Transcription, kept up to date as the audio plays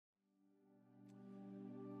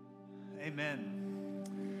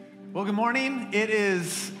Amen. Well, good morning. It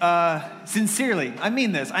is sincerely, I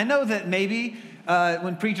mean this. I know that maybe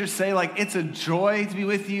when preachers say, like, it's a joy to be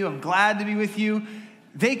with you, I'm glad to be with you,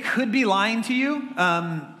 they could be lying to you.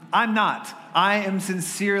 I'm not. I am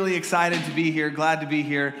sincerely excited to be here, glad to be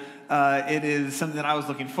here. It is something that I was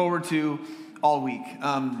looking forward to all week.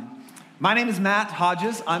 My name is Matt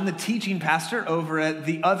Hodges. I'm the teaching pastor over at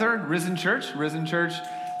the other Risen Church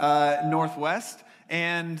Northwest.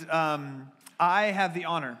 And I have the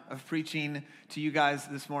honor of preaching to you guys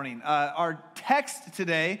this morning. Our text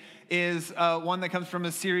today is one that comes from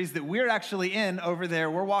a series that we're actually in over there.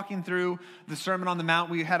 We're walking through the Sermon on the Mount.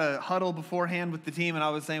 We had a huddle beforehand with the team, and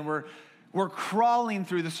I was saying we're crawling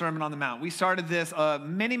through the Sermon on the Mount. We started this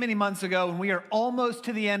many months ago, and we are almost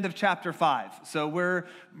to the end of chapter 5. So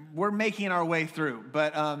we're making our way through.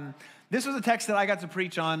 But this was a text that I got to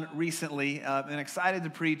preach on recently, and excited to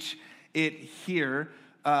preach it here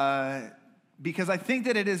because I think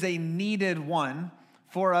that it is a needed one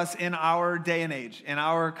for us in our day and age, in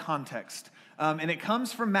our context. And it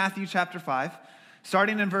comes from Matthew chapter 5,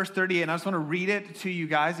 starting in verse 38. And I just want to read it to you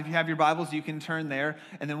guys. If you have your Bibles, you can turn there,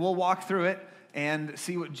 and then we'll walk through it and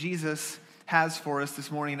see what Jesus has for us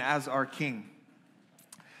this morning as our King.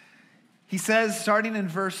 He says, starting in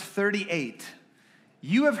verse 38,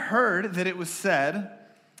 "You have heard that it was said,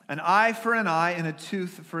 an eye for an eye and a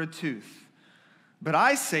tooth for a tooth. But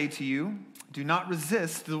I say to you, do not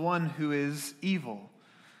resist the one who is evil.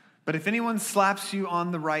 But if anyone slaps you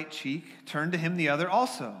on the right cheek, turn to him the other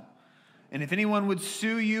also. And if anyone would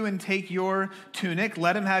sue you and take your tunic,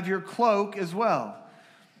 let him have your cloak as well.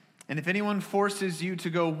 And if anyone forces you to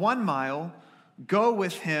go 1 mile, go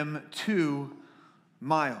with him 2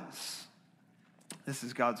 miles. This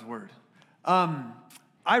is God's word.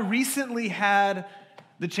 I recently had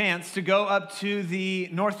the chance to go up to the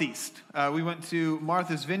Northeast. We went to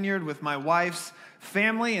Martha's Vineyard with my wife's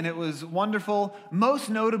family, and it was wonderful, most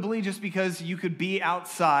notably just because you could be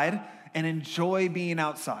outside and enjoy being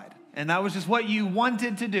outside. And that was just what you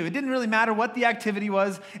wanted to do. It didn't really matter what the activity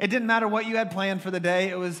was. It didn't matter what you had planned for the day.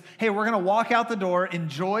 It was, hey, we're going to walk out the door,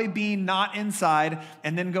 enjoy being not inside,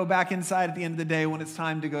 and then go back inside at the end of the day when it's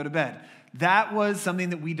time to go to bed. That was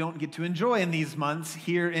something that we don't get to enjoy in these months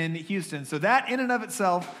here in Houston. So that in and of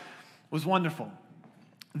itself was wonderful.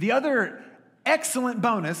 The other excellent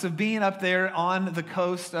bonus of being up there on the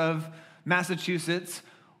coast of Massachusetts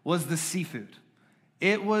was the seafood.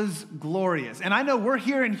 It was glorious. And I know we're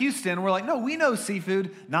here in Houston. We're like, no, we know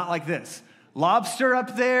seafood, not like this. Lobster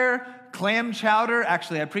up there, clam chowder.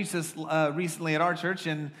 Actually, I preached this recently at our church,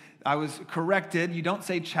 and I was corrected. You don't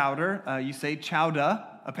say chowder, you say chowda.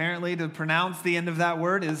 Apparently, to pronounce the end of that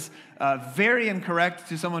word is very incorrect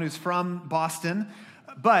to someone who's from Boston.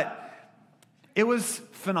 But it was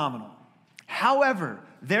phenomenal. However,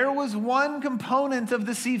 there was one component of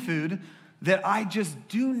the seafood that I just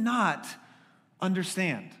do not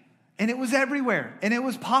understand. And it was everywhere, and it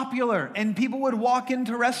was popular, and people would walk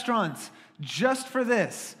into restaurants just for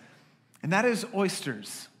this. And that is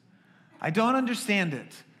oysters. I don't understand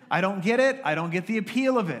it. I don't get it. I don't get the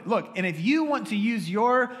appeal of it. Look, and if you want to use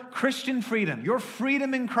your Christian freedom, your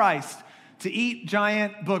freedom in Christ to eat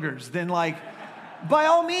giant boogers, then by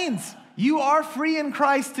all means, you are free in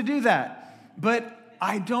Christ to do that. But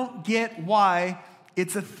I don't get why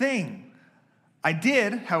it's a thing. I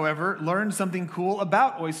did, however, learn something cool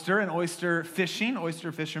about oyster and oyster fishing,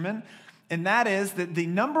 oyster fishermen, and that is that the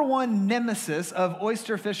number one nemesis of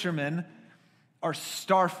oyster fishermen are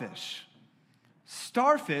starfish.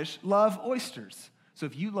 Starfish love oysters. So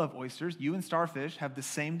if you love oysters, you and starfish have the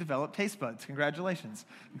same developed taste buds. Congratulations.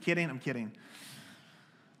 I'm kidding.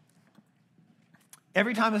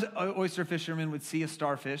 Every time an oyster fisherman would see a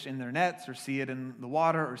starfish in their nets or see it in the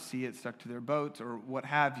water or see it stuck to their boats or what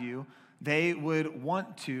have you, they would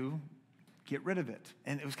want to get rid of it.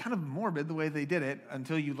 And it was kind of morbid the way they did it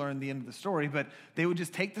until you learned the end of the story, but they would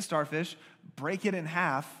just take the starfish, break it in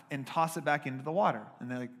half, and toss it back into the water.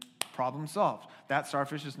 And they're like, problem solved. That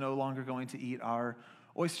starfish is no longer going to eat our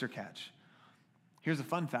oyster catch. Here's a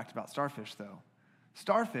fun fact about starfish, though.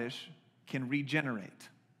 Starfish can regenerate.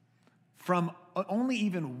 From only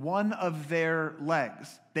even one of their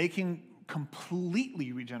legs, they can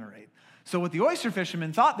completely regenerate. So what the oyster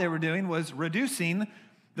fishermen thought they were doing was reducing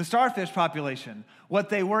the starfish population. What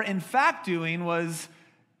they were in fact doing was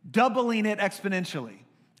doubling it exponentially.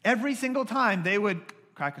 Every single time they would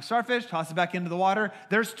crack a starfish, toss it back into the water,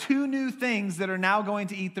 there's 2 new things that are now going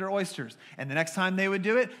to eat their oysters. And the next time they would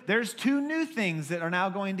do it, there's 2 new things that are now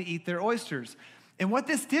going to eat their oysters. And what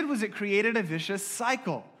this did was it created a vicious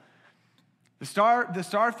cycle. The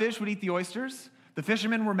starfish would eat the oysters. The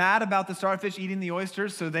fishermen were mad about the starfish eating the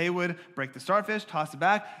oysters, so they would break the starfish, toss it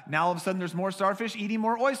back. Now all of a sudden there's more starfish eating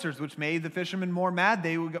more oysters, which made the fishermen more mad.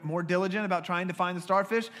 They would get more diligent about trying to find the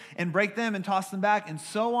starfish and break them and toss them back, and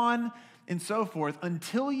so on and so forth,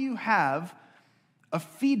 until you have a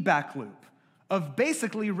feedback loop of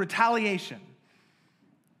basically retaliation.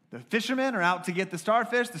 The fishermen are out to get the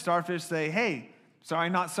starfish. The starfish say, hey, sorry,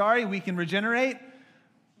 not sorry, we can regenerate,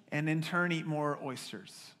 and in turn eat more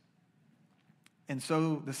oysters. And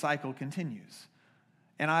so the cycle continues.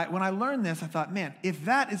 And when I learned this, I thought, man, if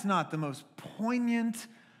that is not the most poignant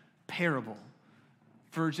parable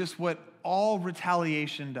for just what all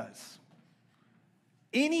retaliation does.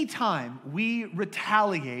 Anytime we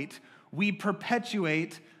retaliate, we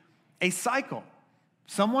perpetuate a cycle.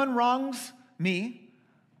 Someone wrongs me,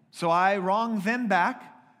 so I wrong them back,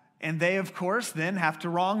 and they, of course, then have to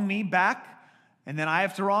wrong me back, and then I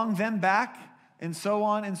have to wrong them back, and so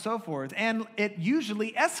on and so forth. And it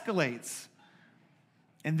usually escalates.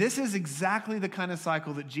 And this is exactly the kind of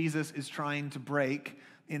cycle that Jesus is trying to break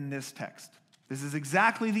in this text. This is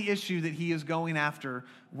exactly the issue that he is going after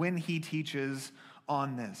when he teaches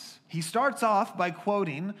on this. He starts off by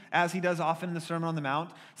quoting, as he does often in the Sermon on the Mount,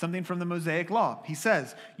 something from the Mosaic Law. He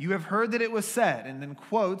says, "You have heard that it was said," and then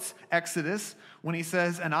quotes Exodus when he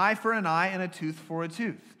says, "An eye for an eye and a tooth for a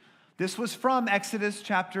tooth." This was from Exodus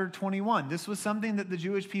chapter 21. This was something that the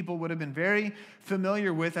Jewish people would have been very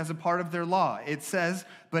familiar with as a part of their law. It says,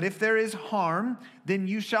 "But if there is harm, then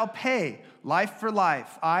you shall pay life for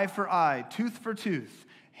life, eye for eye, tooth for tooth,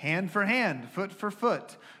 hand for hand, foot for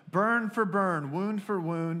foot, burn for burn, wound for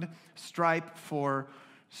wound, stripe for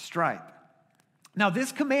stripe." Now,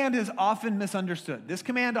 this command is often misunderstood. This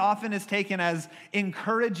command often is taken as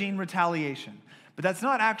encouraging retaliation. But that's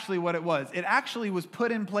not actually what it was. It actually was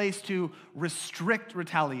put in place to restrict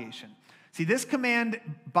retaliation. See, this command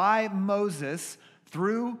by Moses,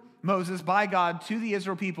 through Moses, by God, to the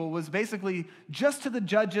Israel people, was basically just to the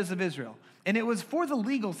judges of Israel. And it was for the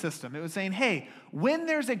legal system. It was saying, hey, when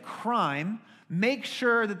there's a crime, make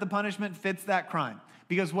sure that the punishment fits that crime.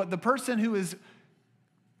 Because what the person who is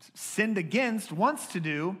sinned against wants to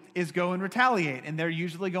do is go and retaliate, and they're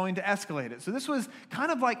usually going to escalate it. So this was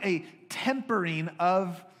kind of like a tempering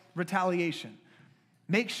of retaliation.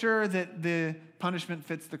 Make sure that the punishment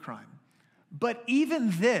fits the crime. But even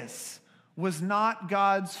this was not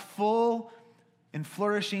God's full and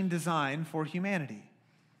flourishing design for humanity.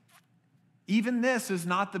 Even this is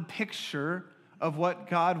not the picture of what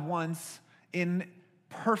God wants in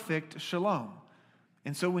perfect shalom.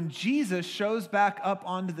 And so when Jesus shows back up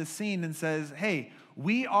onto the scene and says, hey,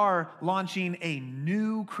 we are launching a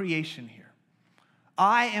new creation here.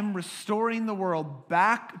 I am restoring the world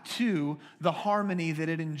back to the harmony that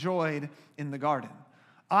it enjoyed in the garden.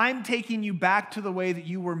 I'm taking you back to the way that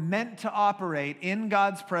you were meant to operate in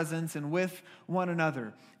God's presence and with one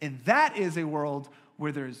another. And that is a world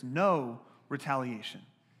where there's no retaliation.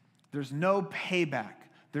 There's no payback.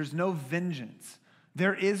 There's no vengeance.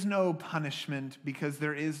 There is no punishment because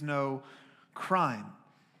there is no crime.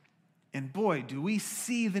 And boy, do we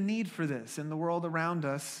see the need for this in the world around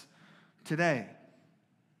us today.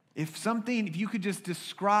 If you could just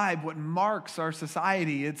describe what marks our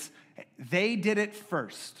society, it's they did it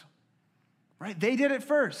first, right? They did it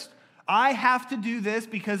first. I have to do this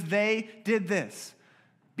because they did this,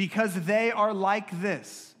 because they are like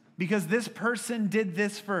this, because this person did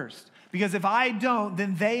this first. Because if I don't,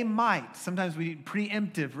 then they might. Sometimes we need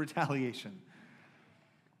preemptive retaliation.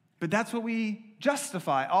 But that's what we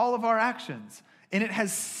justify, all of our actions. And it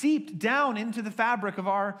has seeped down into the fabric of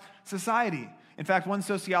our society. In fact, one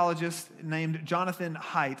sociologist named Jonathan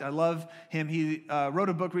Haidt, I love him. He wrote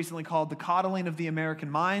a book recently called The Coddling of the American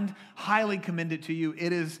Mind. Highly commend it to you.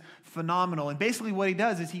 It is phenomenal. And basically what he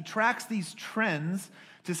does is he tracks these trends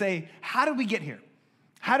to say, how did we get here?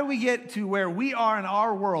 How do we get to where we are in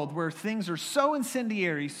our world where things are so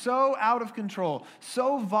incendiary, so out of control,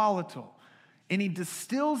 so volatile? And he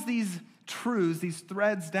distills these truths, these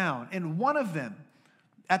threads down. And one of them,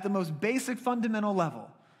 at the most basic fundamental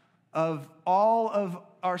level of all of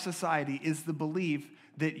our society, is the belief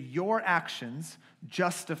that your actions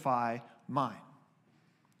justify mine.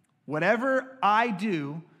 Whatever I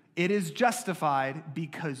do, it is justified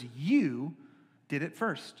because you did it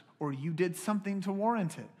first, or you did something to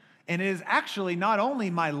warrant it. And it is actually not only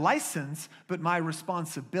my license, but my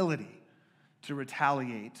responsibility to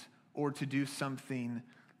retaliate or to do something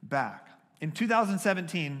back. In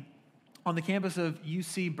 2017, on the campus of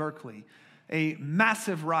UC Berkeley, a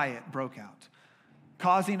massive riot broke out,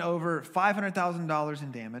 causing over $500,000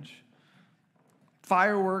 in damage.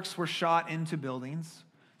 Fireworks were shot into buildings.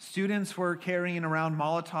 Students were carrying around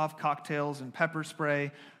Molotov cocktails and pepper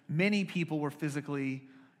spray. Many people were physically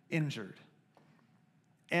injured.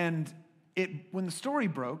 And when the story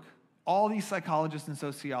broke, all these psychologists and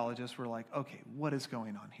sociologists were like, okay, what is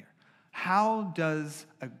going on here? How does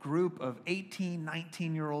a group of 18,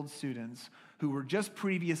 19-year-old students who were just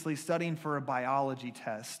previously studying for a biology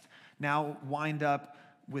test now wind up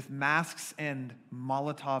with masks and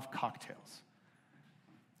Molotov cocktails?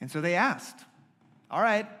 And so they asked, all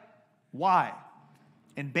right, why?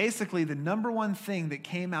 And basically the number one thing that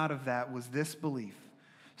came out of that was this belief.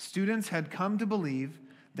 Students had come to believe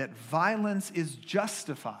that violence is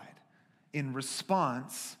justified in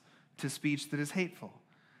response to speech that is hateful.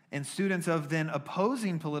 And students of then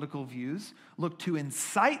opposing political views look to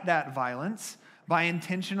incite that violence by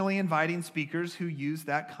intentionally inviting speakers who use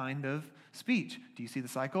that kind of speech. Do you see the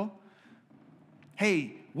cycle?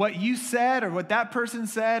 Hey, what you said or what that person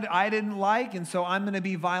said, I didn't like, and so I'm going to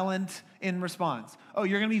be violent in response. Oh,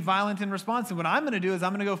 you're going to be violent in response, and what I'm going to do is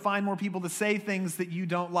I'm going to go find more people to say things that you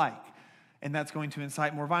don't like. And that's going to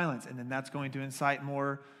incite more violence, and then that's going to incite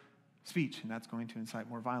more speech, and that's going to incite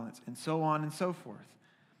more violence, and so on and so forth.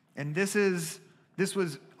 And this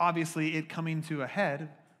was obviously it coming to a head,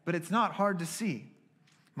 but it's not hard to see.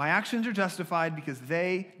 My actions are justified because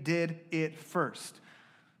they did it first.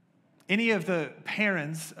 Any of the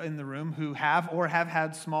parents in the room who have or have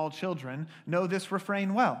had small children know this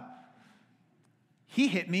refrain well. He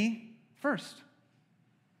hit me first.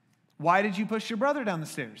 Why did you push your brother down the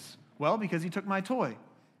stairs? Well, because he took my toy.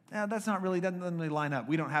 Doesn't really line up.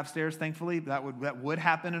 We don't have stairs, thankfully. That would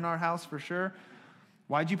happen in our house for sure.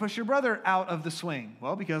 Why'd you push your brother out of the swing?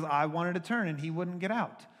 Well, because I wanted to turn and he wouldn't get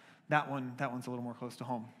out. That one's a little more close to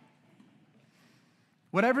home.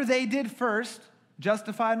 Whatever they did first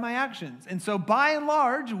justified my actions. And so by and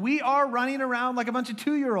large, we are running around like a bunch of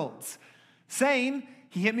 2-year-olds saying,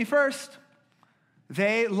 he hit me first.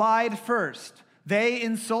 They lied first. They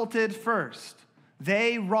insulted first.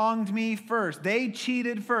 They wronged me first. They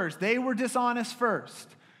cheated first. They were dishonest first.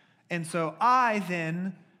 And so I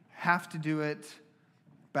then have to do it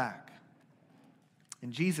back.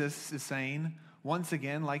 And Jesus is saying, once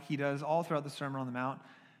again, like he does all throughout the Sermon on the Mount,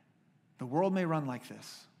 the world may run like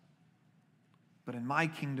this, but in my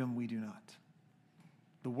kingdom we do not.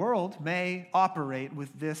 The world may operate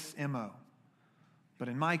with this MO, but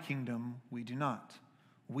in my kingdom we do not.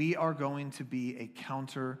 We are going to be a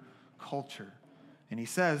counterculture. And he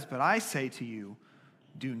says, but I say to you,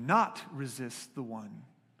 do not resist the one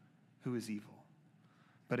who is evil.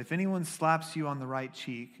 But if anyone slaps you on the right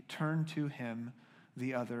cheek, turn to him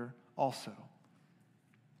the other also.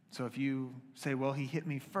 So if you say, well, he hit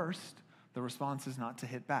me first, the response is not to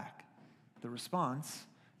hit back. The response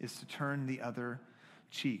is to turn the other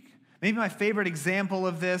cheek. Maybe my favorite example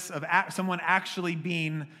of this, of someone actually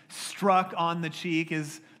being struck on the cheek,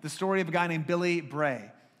 is the story of a guy named Billy Bray.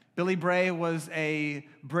 Billy Bray was a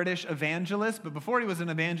British evangelist, but before he was an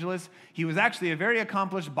evangelist, he was actually a very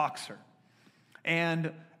accomplished boxer.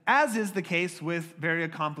 And as is the case with very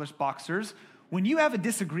accomplished boxers, when you have a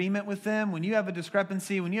disagreement with them, when you have a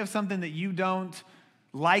discrepancy, when you have something that you don't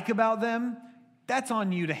like about them, that's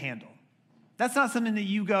on you to handle. That's not something that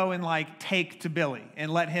you go and take to Billy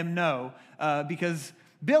and let him know, because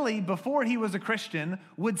Billy, before he was a Christian,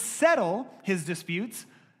 would settle his disputes,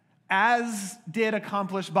 as did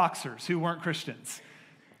accomplished boxers who weren't Christians.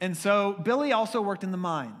 And so Billy also worked in the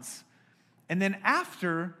mines. And then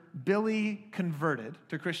after Billy converted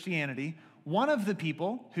to Christianity, one of the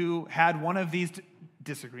people who had one of these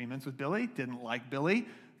disagreements with Billy, didn't like Billy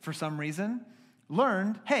for some reason,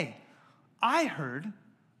 learned, hey, I heard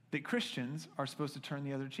that Christians are supposed to turn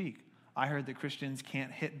the other cheek. I heard that Christians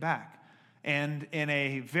can't hit back. And in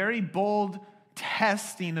a very bold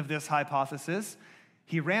testing of this hypothesis,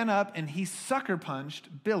 he ran up and he sucker punched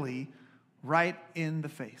Billy right in the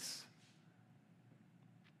face.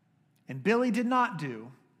 And Billy did not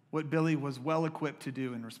do what Billy was well equipped to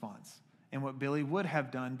do in response, and what Billy would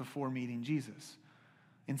have done before meeting Jesus.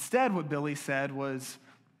 Instead, what Billy said was,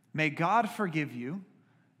 may God forgive you,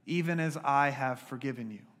 even as I have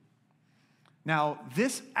forgiven you. Now,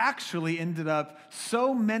 this actually ended up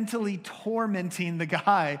so mentally tormenting the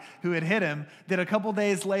guy who had hit him that a couple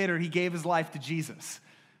days later he gave his life to Jesus,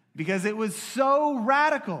 because it was so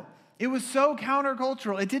radical. It was so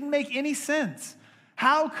countercultural. It didn't make any sense.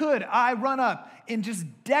 How could I run up and just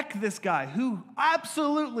deck this guy who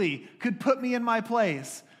absolutely could put me in my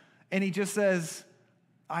place? And he just says,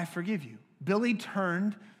 I forgive you. Billy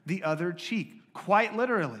turned the other cheek, quite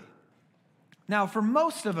literally. Now, for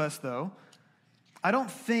most of us, though, I don't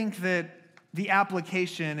think that the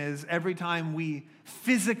application is every time we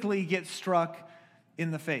physically get struck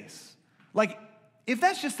in the face. Like, if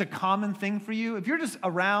that's just a common thing for you, if you're just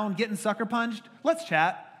around getting sucker punched, let's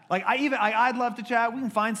chat. Like, I'd love to chat. We can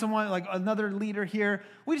find someone, like another leader here.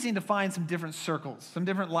 We just need to find some different circles, some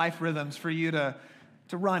different life rhythms for you to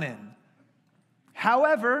run in.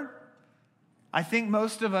 However, I think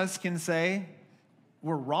most of us can say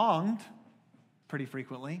we're wronged pretty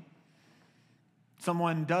frequently.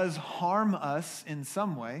 Someone does harm us in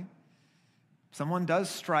some way. Someone does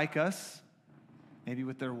strike us, maybe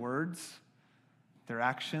with their words, their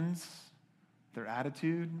actions, their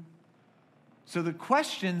attitude. So the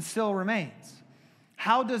question still remains,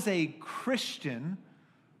 how does a Christian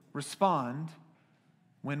respond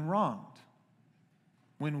when wronged?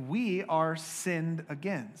 When we are sinned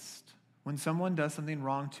against? When someone does something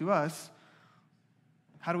wrong to us,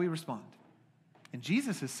 how do we respond? And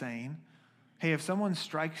Jesus is saying, hey, if someone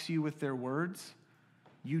strikes you with their words,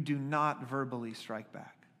 you do not verbally strike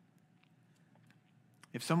back.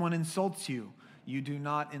 If someone insults you, you do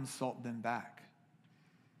not insult them back.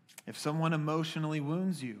 If someone emotionally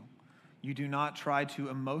wounds you, you do not try to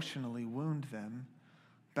emotionally wound them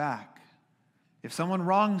back. If someone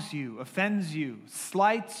wrongs you, offends you,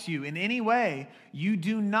 slights you in any way, you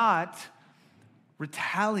do not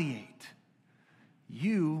retaliate.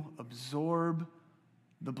 You absorb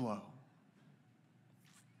the blow.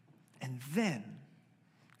 And then,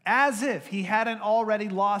 as if he hadn't already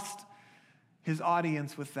lost his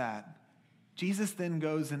audience with that, Jesus then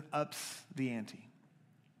goes and ups the ante.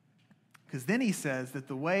 Because then he says that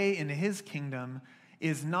the way in his kingdom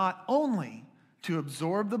is not only to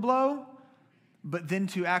absorb the blow, but then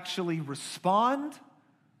to actually respond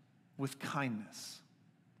with kindness.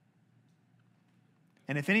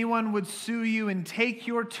 And if anyone would sue you and take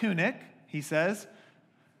your tunic, he says,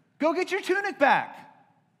 go get your tunic back.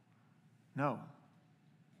 No.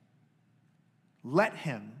 Let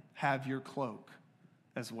him have your cloak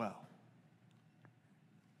as well.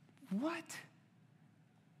 What?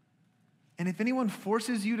 And if anyone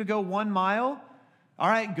forces you to go 1 mile, all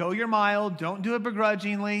right, go your mile, don't do it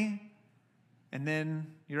begrudgingly, and then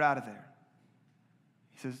you're out of there.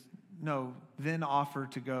 He says, no, then offer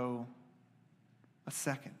to go a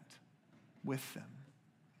second with them.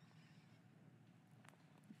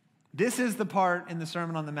 This is the part in the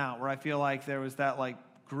Sermon on the Mount where I feel like there was that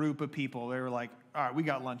group of people. They were like, all right, we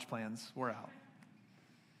got lunch plans, we're out.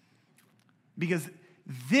 Because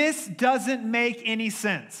this doesn't make any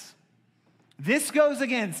sense. This goes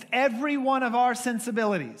against every one of our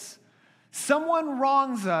sensibilities. Someone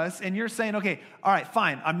wrongs us and you're saying, okay, all right,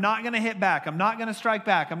 fine. I'm not going to hit back. I'm not going to strike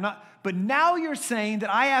back. But now you're saying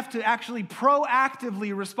that I have to actually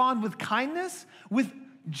proactively respond with kindness, with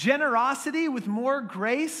generosity, with more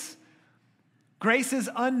grace. Grace is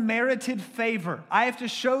unmerited favor. I have to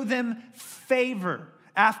show them favor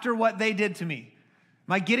after what they did to me.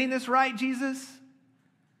 Am I getting this right, Jesus?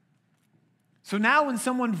 So now when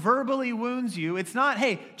someone verbally wounds you, it's not,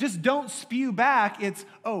 hey, just don't spew back. It's,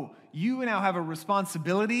 oh, you now have a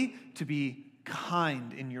responsibility to be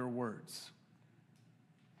kind in your words.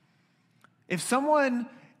 If someone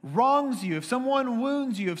wrongs you, if someone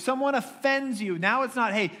wounds you, if someone offends you, now it's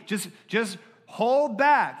not, hey, just hold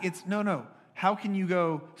back. It's, no. How can you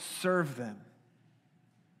go serve them?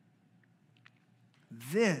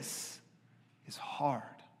 This is hard.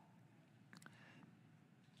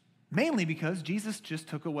 Mainly because Jesus just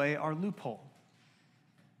took away our loophole.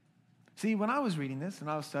 See, when I was reading this and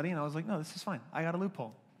I was studying, I was like, no, this is fine. I got a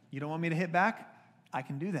loophole. You don't want me to hit back? I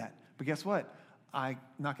can do that. But guess what? I'm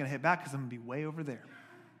not going to hit back because I'm going to be way over there.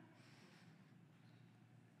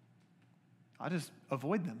 I'll just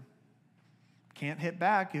avoid them. Can't hit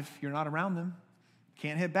back if you're not around them.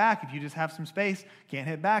 Can't hit back if you just have some space. Can't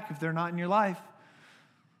hit back if they're not in your life.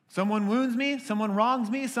 Someone wounds me, someone wrongs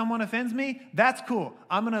me, someone offends me, that's cool.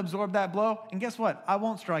 I'm going to absorb that blow, and guess what? I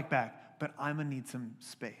won't strike back, but I'm going to need some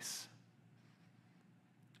space.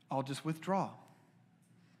 I'll just withdraw.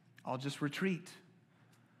 I'll just retreat.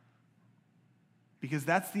 Because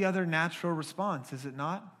that's the other natural response, is it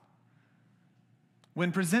not?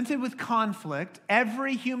 When presented with conflict,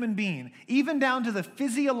 every human being, even down to the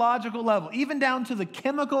physiological level, even down to the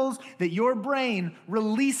chemicals that your brain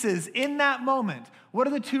releases in that moment, what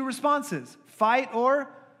are the two responses? Fight or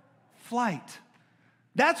flight.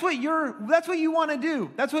 That's what you want to do.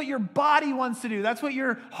 That's what your body wants to do. That's what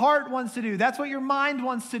your heart wants to do. That's what your mind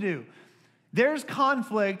wants to do. There's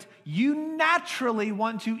conflict. You naturally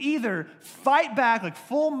want to either fight back like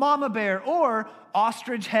full mama bear or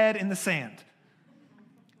ostrich head in the sand.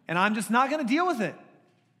 And I'm just not going to deal with it.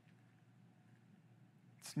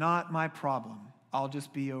 It's not my problem. I'll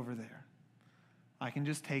just be over there. I can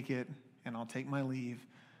just take it, and I'll take my leave,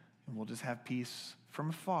 and we'll just have peace from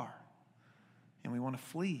afar, and we want to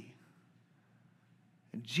flee.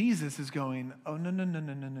 And Jesus is going, oh,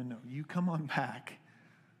 no. You come on back.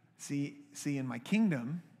 See, in my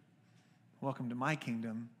kingdom, welcome to my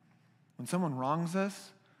kingdom, when someone wrongs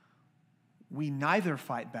us, we neither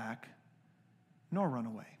fight back nor run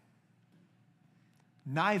away.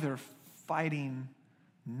 Neither fighting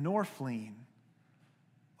nor fleeing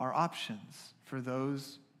are options for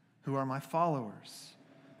those who are my followers.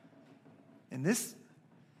 And this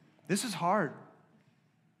is hard.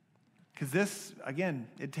 Because this, again,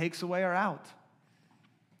 it takes away our out.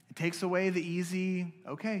 It takes away the easy,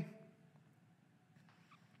 okay.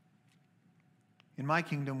 In my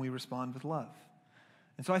kingdom, we respond with love.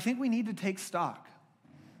 And so I think we need to take stock.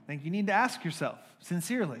 I think you need to ask yourself,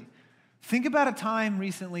 sincerely, think about a time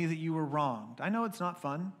recently that you were wronged. I know it's not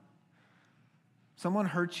fun. Someone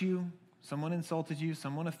hurt you, someone insulted you,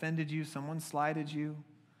 someone offended you, someone slighted you.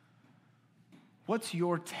 What's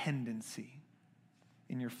your tendency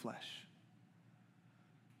in your flesh?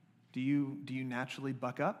 Do you naturally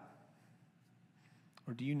buck up?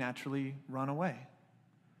 Or do you naturally run away?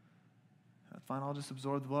 Fine, I'll just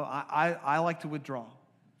absorb the blow. I like to withdraw.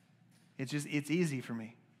 It's easy for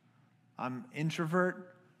me. I'm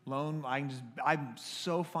introvert, lone. I'm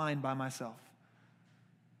so fine by myself.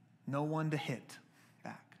 No one to hit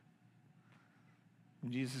back.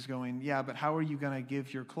 And Jesus is going, yeah, but how are you going to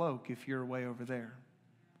give your cloak if you're way over there?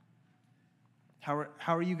 How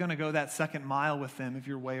are you going to go that second mile with them if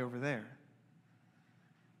you're way over there?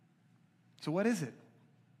 So what is it?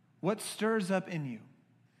 What stirs up in you?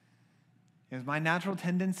 Is my natural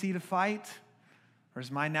tendency to fight, or is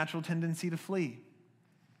my natural tendency to flee?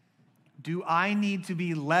 Do I need to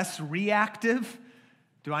be less reactive?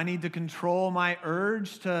 Do I need to control my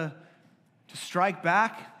urge to strike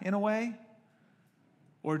back in a way?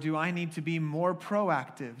 Or do I need to be more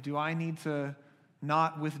proactive? Do I need to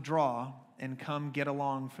not withdraw and come get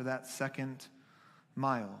along for that second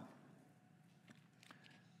mile?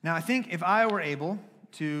 Now, I think if I were able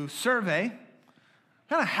to survey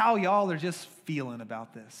kind of how y'all are just feeling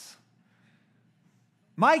about this,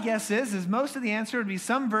 my guess is most of the answer would be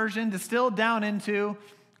some version distilled down into,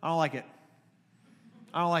 I don't like it.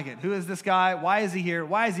 I don't like it. Who is this guy? Why is he here?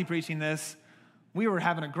 Why is he preaching this? We were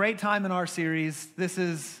having a great time in our series.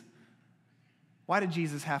 Why did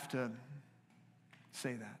Jesus have to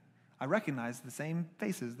say that? I recognize the same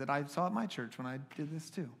faces that I saw at my church when I did this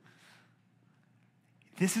too.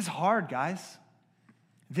 This is hard, guys.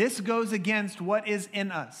 This goes against what is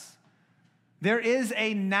in us. There is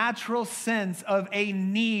a natural sense of a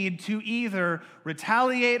need to either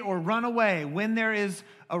retaliate or run away when there is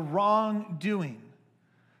a wrongdoing.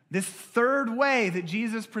 This third way that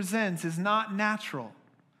Jesus presents is not natural,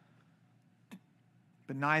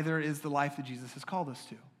 but neither is the life that Jesus has called us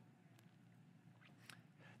to.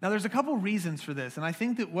 Now, there's a couple reasons for this, and I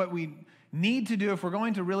think that what we need to do if we're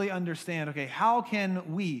going to really understand, okay, how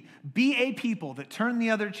can we be a people that turn the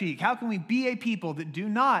other cheek? How can we be a people that do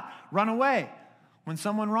not run away when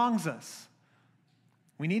someone wrongs us?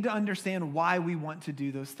 We need to understand why we want to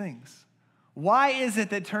do those things. Why is it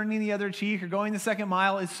that turning the other cheek or going the second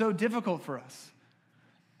mile is so difficult for us?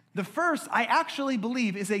 The first, I actually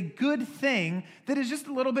believe, is a good thing that is just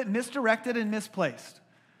a little bit misdirected and misplaced.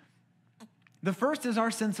 The first is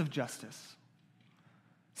our sense of justice.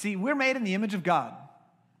 See, we're made in the image of God.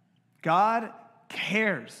 God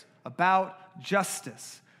cares about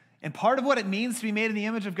justice. And part of what it means to be made in the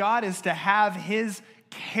image of God is to have his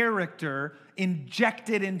character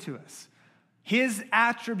injected into us. His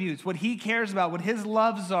attributes, what he cares about, what his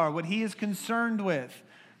loves are, what he is concerned with,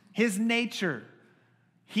 his nature.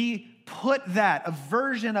 He put that, a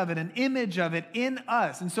version of it, an image of it in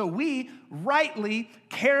us. And so we rightly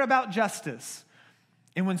care about justice.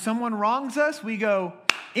 And when someone wrongs us, we go,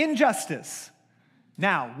 injustice.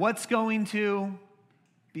 Now, what's going to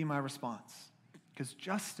be my response? Because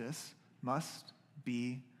justice must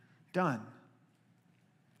be done.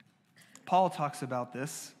 Paul talks about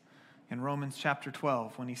this in Romans chapter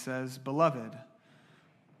 12 when he says, "Beloved,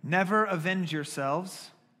 never avenge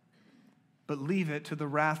yourselves, but leave it to the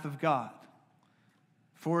wrath of God.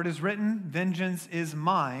 For it is written, 'Vengeance is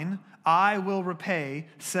mine, I will repay,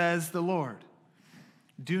 says the Lord.'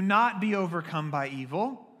 Do not be overcome by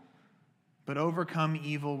evil, but overcome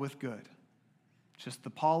evil with good." Just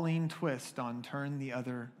the Pauline twist on turn the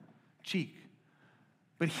other cheek.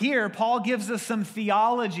 But here, Paul gives us some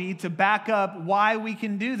theology to back up why we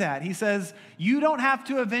can do that. He says, you don't have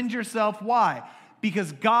to avenge yourself. Why?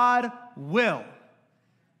 Because God will.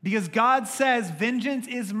 Because God says, vengeance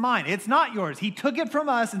is mine. It's not yours. He took it from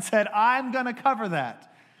us and said, I'm going to cover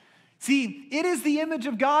that. See, it is the image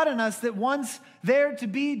of God in us that wants there to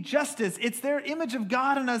be justice. It's their image of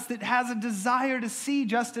God in us that has a desire to see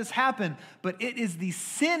justice happen. But it is the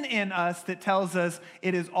sin in us that tells us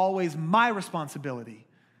it is always my responsibility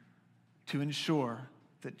to ensure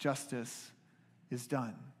that justice is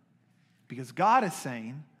done. Because God is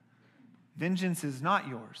saying, vengeance is not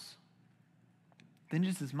yours.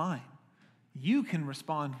 Vengeance is mine. You can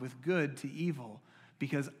respond with good to evil,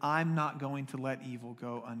 because I'm not going to let evil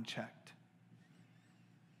go unchecked.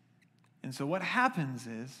 And so what happens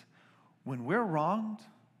is, when we're wronged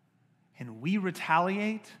and we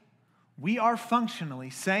retaliate, we are functionally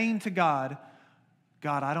saying to God,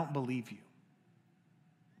 God, I don't believe you.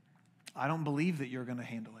 I don't believe that you're going to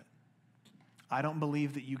handle it. I don't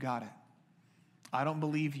believe that you got it. I don't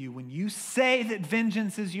believe you. When you say that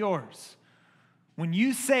vengeance is yours, when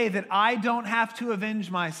you say that I don't have to avenge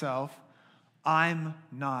myself, I'm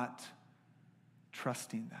not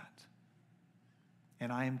trusting that.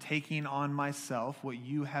 And I am taking on myself what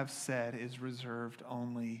you have said is reserved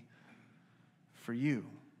only for you.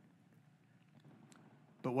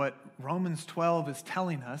 But what Romans 12 is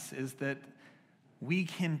telling us is that we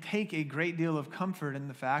can take a great deal of comfort in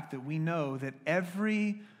the fact that we know that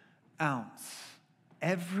every ounce,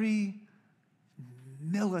 every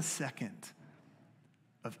millisecond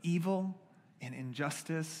of evil and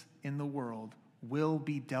injustice in the world will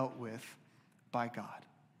be dealt with by God.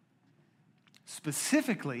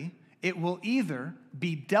 Specifically, it will either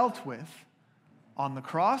be dealt with on the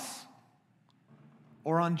cross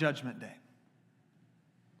or on Judgment Day.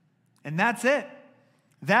 And that's it.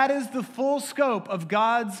 That is the full scope of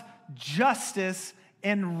God's justice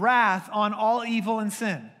and wrath on all evil and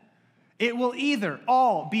sin. It will either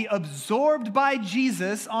all be absorbed by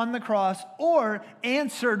Jesus on the cross or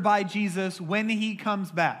answered by Jesus when he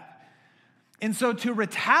comes back. And so to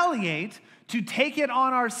retaliate, to take it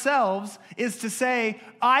on ourselves, is to say,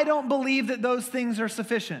 I don't believe that those things are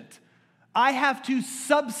sufficient. I have to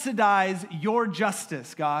subsidize your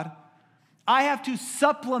justice, God. I have to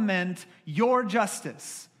supplement your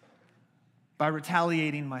justice by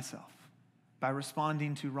retaliating myself, by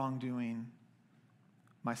responding to wrongdoing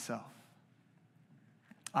myself.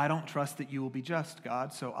 I don't trust that you will be just,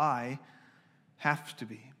 God, so I have to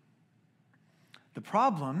be. The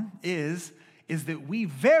problem is that we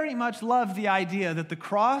very much love the idea that the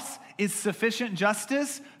cross is sufficient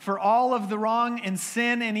justice for all of the wrong and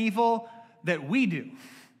sin and evil that we do.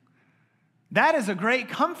 That is a great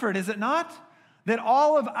comfort, is it not? That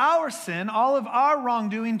all of our sin, all of our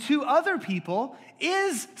wrongdoing to other people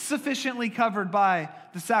is sufficiently covered by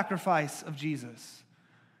the sacrifice of Jesus.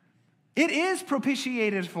 It is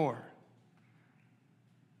propitiated for.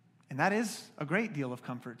 And that is a great deal of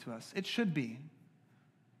comfort to us. It should be.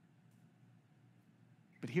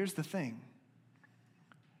 But here's the thing.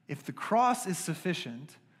 If the cross is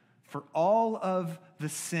sufficient for all of the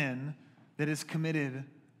sin that is committed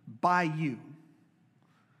by you,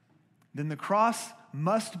 then the cross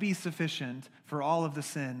must be sufficient for all of the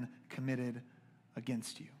sin committed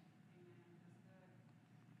against you.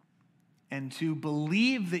 And to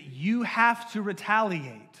believe that you have to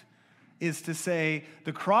retaliate is to say,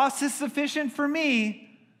 the cross is sufficient for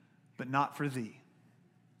me, but not for thee.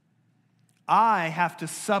 I have to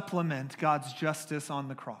supplement God's justice on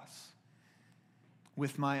the cross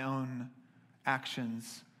with my own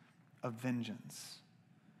actions of vengeance.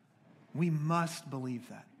 We must believe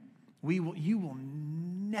that. You will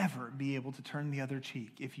never be able to turn the other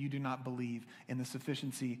cheek if you do not believe in the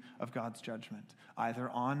sufficiency of God's judgment, either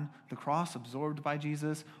on the cross absorbed by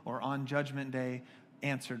Jesus or on Judgment Day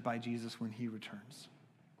answered by Jesus when he returns.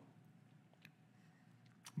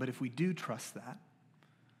 But if we do trust that,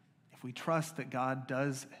 if we trust that God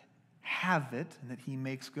does have it and that he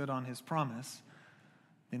makes good on his promise,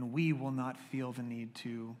 then we will not feel the need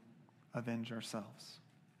to avenge ourselves.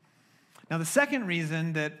 Now, the second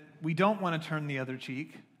reason that we don't want to turn the other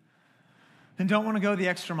cheek and don't want to go the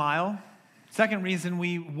extra mile, second reason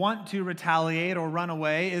we want to retaliate or run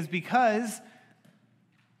away is because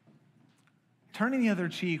turning the other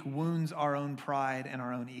cheek wounds our own pride and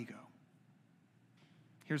our own ego.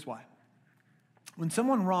 Here's why. When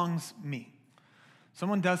someone wrongs me,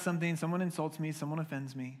 someone does something, someone insults me, someone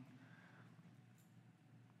offends me,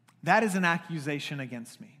 that is an accusation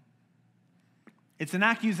against me. It's an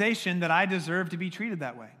accusation that I deserve to be treated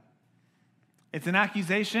that way. It's an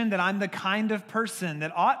accusation that I'm the kind of person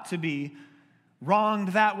that ought to be wronged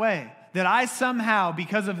that way. That I somehow,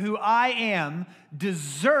 because of who I am,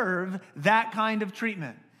 deserve that kind of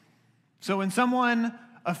treatment. So when someone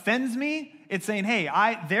offends me, it's saying, hey,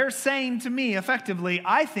 they're saying to me effectively,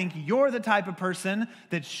 I think you're the type of person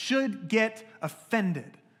that should get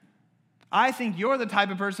offended. I think you're the type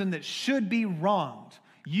of person that should be wronged.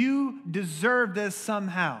 You deserve this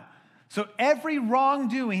somehow. So every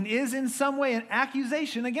wrongdoing is in some way an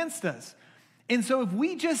accusation against us. And so if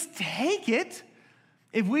we just take it,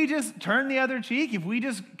 if we just turn the other cheek, if we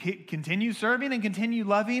just continue serving and continue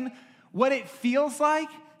loving, what it feels like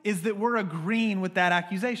is that we're agreeing with that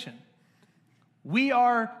accusation. We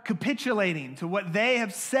are capitulating to what they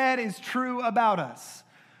have said is true about us,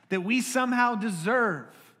 that we somehow deserve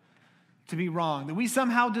to be wrong, that we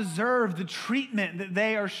somehow deserve the treatment that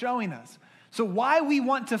they are showing us. So why we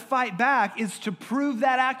want to fight back is to prove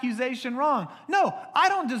that accusation wrong. No, I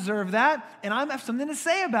don't deserve that, and I have something to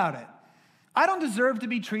say about it. I don't deserve to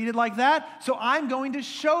be treated like that, so I'm going to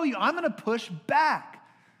show you. I'm going to push back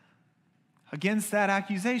against that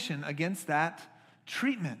accusation, against that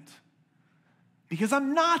treatment. Because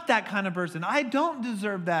I'm not that kind of person. I don't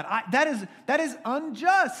deserve that. That is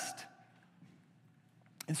unjust.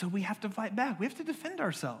 And so we have to fight back. We have to defend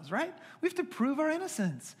ourselves, right? We have to prove our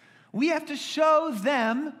innocence. We have to show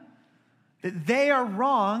them that they are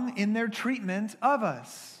wrong in their treatment of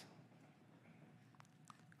us.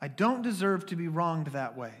 I don't deserve to be wronged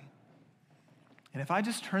that way. And if I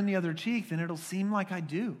just turn the other cheek, then it'll seem like I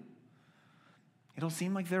do. It'll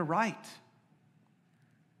seem like they're right.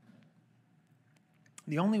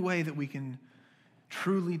 The only way that we can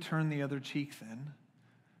truly turn the other cheek then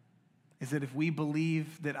is that if we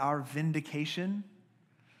believe that our vindication,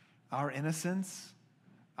 our innocence,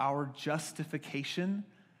 our justification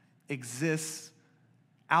exists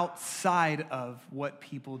outside of what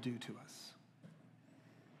people do to us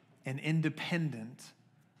and independent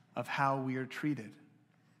of how we are treated.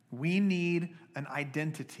 We need an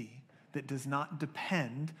identity that does not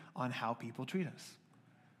depend on how people treat us.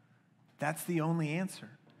 That's the only answer.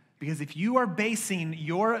 Because if you are basing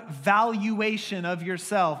your valuation of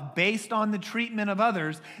yourself based on the treatment of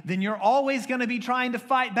others, then you're always going to be trying to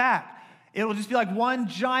fight back. It'll just be like one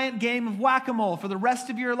giant game of whack-a-mole for the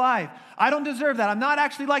rest of your life. I don't deserve that. I'm not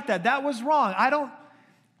actually like that. That was wrong.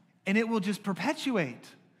 And it will just perpetuate.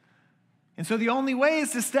 And so the only way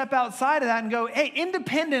is to step outside of that and go, hey,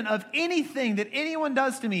 independent of anything that anyone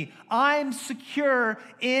does to me, I'm secure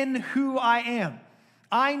in who I am.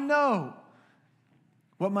 I know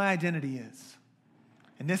what my identity is.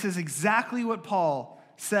 And this is exactly what Paul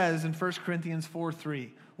says in 1 Corinthians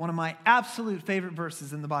 4:3, one of my absolute favorite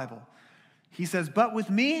verses in the Bible. He says, but with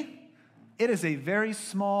me, it is a very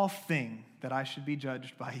small thing that I should be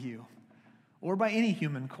judged by you or by any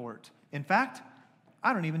human court. In fact,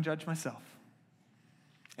 I don't even judge myself.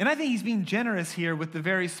 And I think he's being generous here with the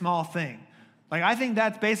very small thing. Like, I think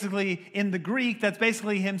that's basically, in the Greek, that's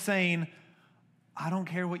basically him saying, I don't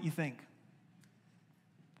care what you think.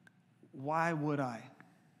 Why would I?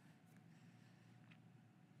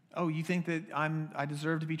 Oh, you think that I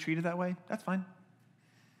deserve to be treated that way? That's fine.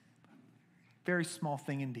 Very small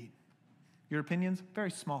thing indeed. Your opinions,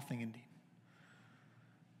 very small thing indeed.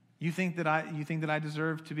 You think that I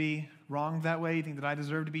deserve to be wronged that way? You think that I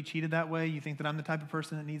deserve to be cheated that way? You think that I'm the type of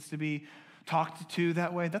person that needs to be talked to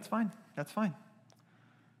that way? That's fine. That's fine.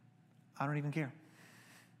 I don't even care.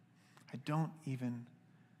 I don't even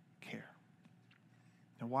care.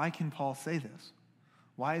 Now, why can Paul say this?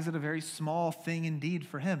 Why is it a very small thing indeed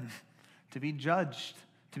for him to be judged,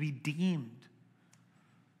 to be deemed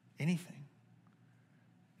anything?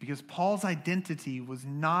 Because Paul's identity was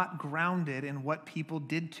not grounded in what people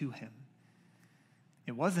did to him.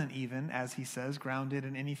 It wasn't even, as he says, grounded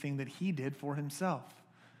in anything that he did for himself.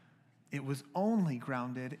 It was only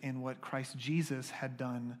grounded in what Christ Jesus had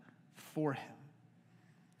done for him.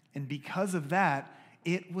 And because of that,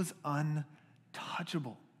 it was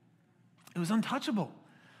untouchable. It was untouchable.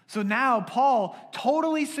 So now Paul,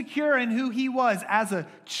 totally secure in who he was as a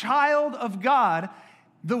child of God,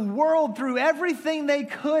 the world threw everything they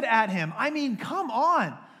could at him. I mean, come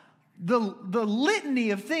on. The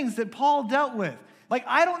litany of things that Paul dealt with. Like,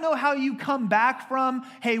 I don't know how you come back from,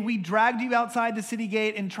 hey, we dragged you outside the city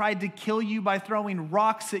gate and tried to kill you by throwing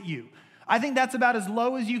rocks at you. I think that's about as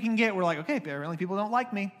low as you can get. We're like, okay, apparently people don't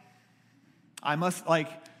like me.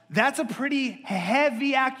 That's a pretty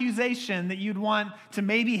heavy accusation that you'd want to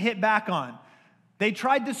maybe hit back on. They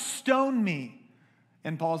tried to stone me.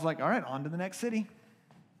 And Paul's like, all right, on to the next city.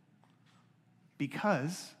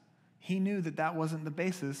 Because he knew that that wasn't the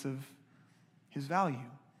basis of his value.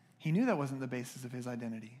 He knew that wasn't the basis of his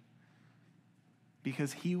identity.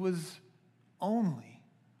 Because he was only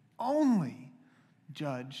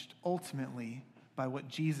judged ultimately by what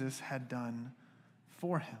Jesus had done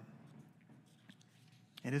for him.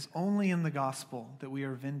 It is only in the gospel that we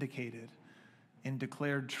are vindicated and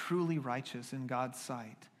declared truly righteous in God's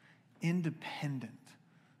sight, independent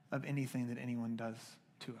of anything that anyone does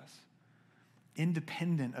to us,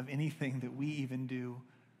 independent of anything that we even do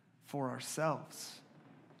for ourselves.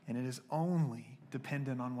 And it is only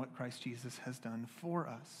dependent on what Christ Jesus has done for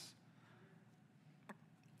us.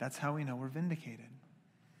 That's how we know we're vindicated.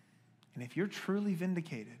 And if you're truly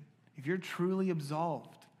vindicated, if you're truly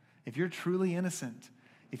absolved, if you're truly innocent,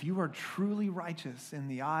 if you are truly righteous in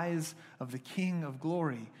the eyes of the King of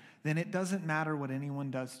glory, then it doesn't matter what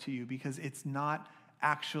anyone does to you, because it's not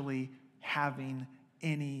actually having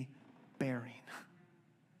any bearing.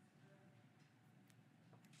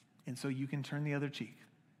 And so you can turn the other cheek.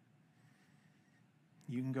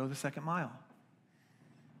 You can go the second mile.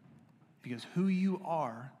 Because who you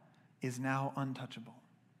are is now untouchable.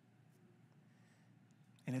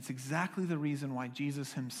 And it's exactly the reason why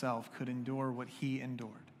Jesus himself could endure what he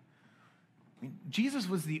endured. I mean, Jesus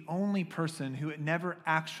was the only person who had never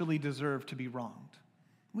actually deserved to be wronged.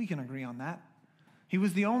 We can agree on that. He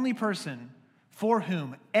was the only person for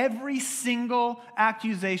whom every single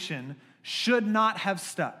accusation should not have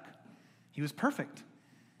stuck. He was perfect.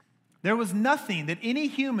 There was nothing that any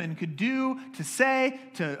human could do, to say,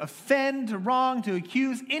 to offend, to wrong, to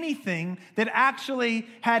accuse, anything that actually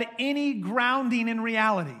had any grounding in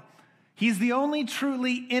reality. He's the only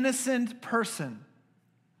truly innocent person.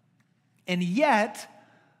 And yet,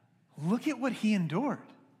 look at what he endured.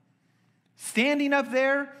 Standing up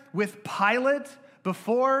there with Pilate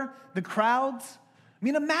before the crowds. I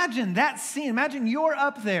mean, imagine that scene. Imagine you're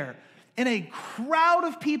up there and a crowd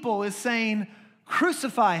of people is saying,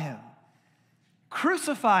 "Crucify him.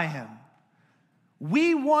 Crucify him.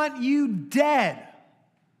 We want you dead."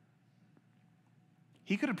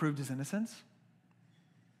 He could have proved his innocence.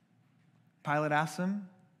 Pilate asked him,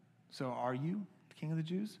 "So are you the king of the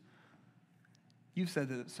Jews?" "You've said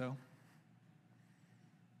that it's so."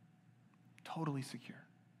 Totally secure.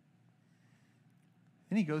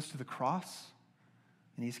 Then he goes to the cross,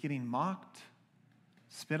 and he's getting mocked,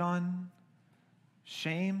 spit on,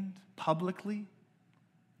 shamed publicly.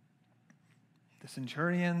 The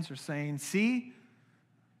centurions are saying, "See,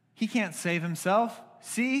 he can't save himself.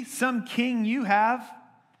 See, some king you have."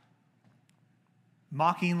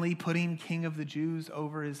 Mockingly putting King of the Jews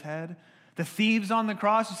over his head. The thieves on the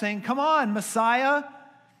cross are saying, "Come on, Messiah.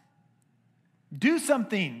 Do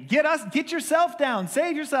something. Get yourself down.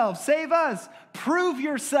 Save yourself. Save us. Prove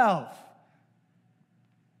yourself."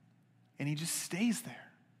 And he just stays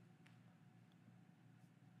there.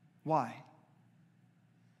 Why?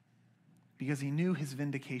 Because he knew his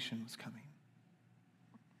vindication was coming.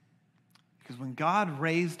 Because when God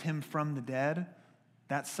raised him from the dead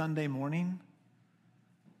that Sunday morning,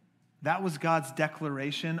 that was God's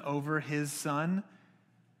declaration over his son: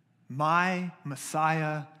 "My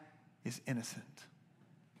Messiah is innocent.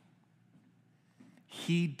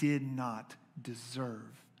 He did not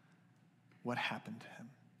deserve what happened to him.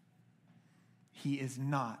 He is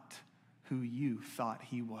not who you thought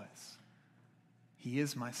he was. He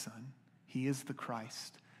is my son. He is the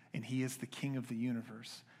Christ, and he is the King of the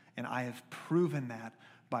universe. And I have proven that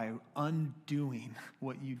by undoing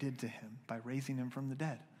what you did to him, by raising him from the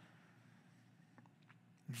dead."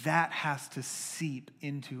 That has to seep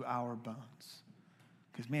into our bones.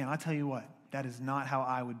 Because, man, I tell you what, that is not how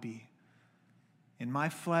I would be. In my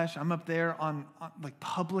flesh, I'm up there on like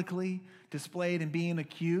publicly displayed and being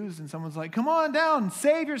accused, and someone's like, "Come on down,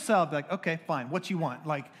 save yourself." Like, okay, fine, what you want?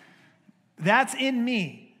 Like, that's in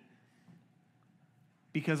me.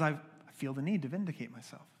 Because I feel the need to vindicate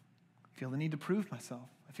myself. I feel the need to prove myself.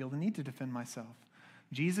 I feel the need to defend myself.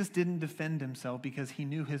 Jesus didn't defend himself because he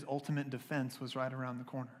knew his ultimate defense was right around the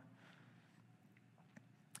corner.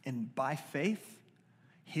 And by faith,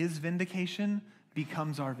 his vindication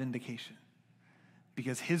becomes our vindication.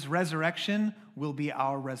 Because his resurrection will be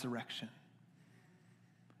our resurrection.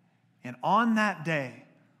 And on that day,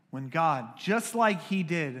 when God, just like he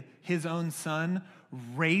did his own son,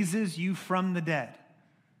 raises you from the dead,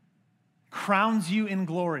 crowns you in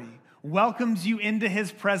glory, welcomes you into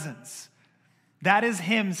his presence, that is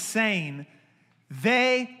him saying,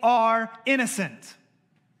 "They are innocent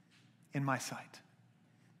in my sight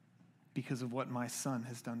because of what my son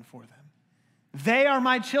has done for them. They are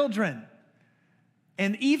my children."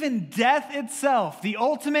 And even death itself, the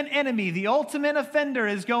ultimate enemy, the ultimate offender,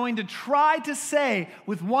 is going to try to say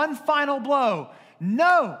with one final blow,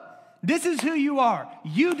 "No, this is who you are.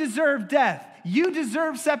 You deserve death. You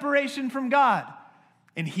deserve separation from God."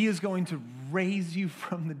 And he is going to raise you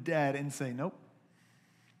from the dead and say, "Nope.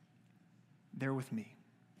 They're with me.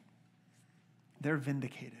 They're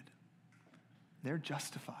vindicated. They're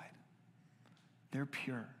justified. They're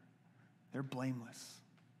pure. They're blameless."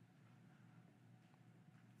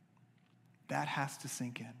 that has to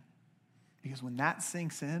sink in. Because when that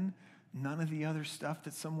sinks in, none of the other stuff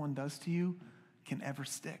that someone does to you can ever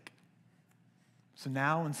stick. So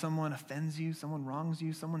now when someone offends you, someone wrongs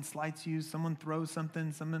you, someone slights you, someone throws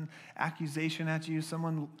something, someone accusation at you,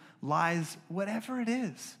 someone lies, whatever it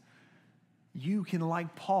is, you can,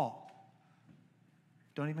 like Paul,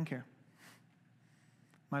 don't even care.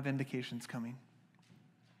 My vindication's coming.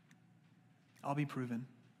 I'll be proven.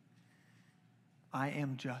 I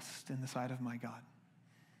am just in the sight of my God.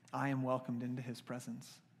 I am welcomed into his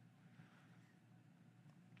presence.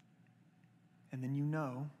 And then you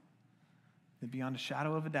know that beyond a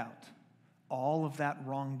shadow of a doubt, all of that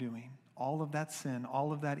wrongdoing, all of that sin,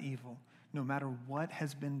 all of that evil, no matter what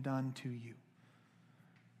has been done to you,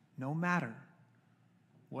 no matter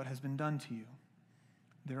what has been done to you,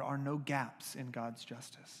 there are no gaps in God's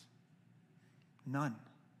justice. None.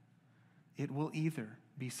 It will either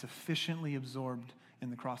be sufficiently absorbed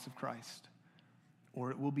in the cross of Christ,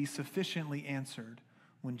 or it will be sufficiently answered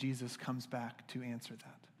when Jesus comes back to answer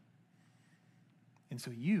that. And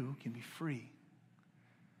so you can be free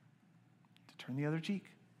to turn the other cheek,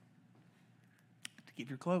 to give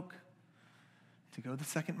your cloak, to go the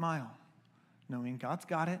second mile, knowing God's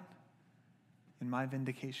got it and my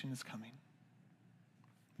vindication is coming.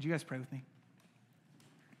 Would you guys pray with me?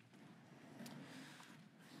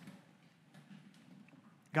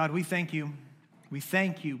 God, we thank you. We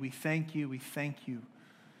thank you. We thank you. We thank you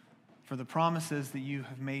for the promises that you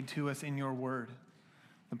have made to us in your word.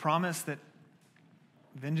 The promise that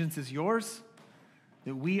vengeance is yours,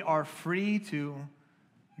 that we are free to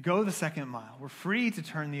go the second mile. We're free to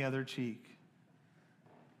turn the other cheek.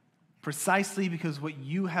 Precisely because what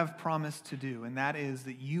you have promised to do, and that is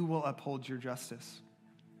that you will uphold your justice.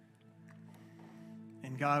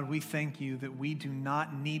 And God, we thank you that we do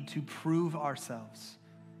not need to prove ourselves,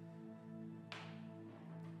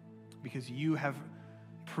 because you have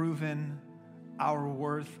proven our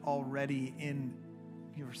worth already in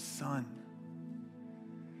your Son.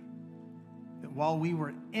 That while we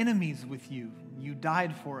were enemies with you, you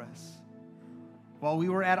died for us. While we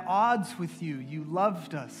were at odds with you, you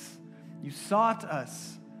loved us. You sought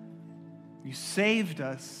us. You saved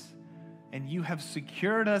us. And you have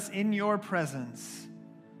secured us in your presence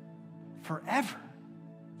forever.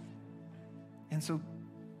 And so,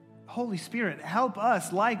 Holy Spirit, help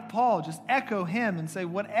us, like Paul, just echo him and say,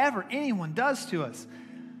 whatever anyone does to us,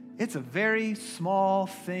 it's a very small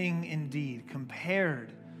thing indeed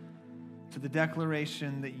compared to the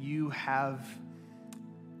declaration that you have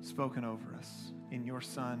spoken over us in your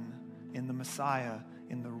Son, in the Messiah,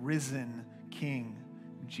 in the risen King,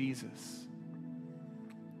 Jesus,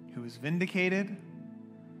 who is vindicated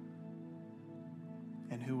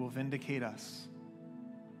and who will vindicate us.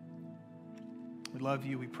 We love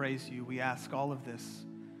you, we praise you, we ask all of this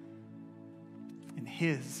in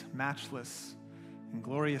his matchless and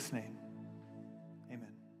glorious name.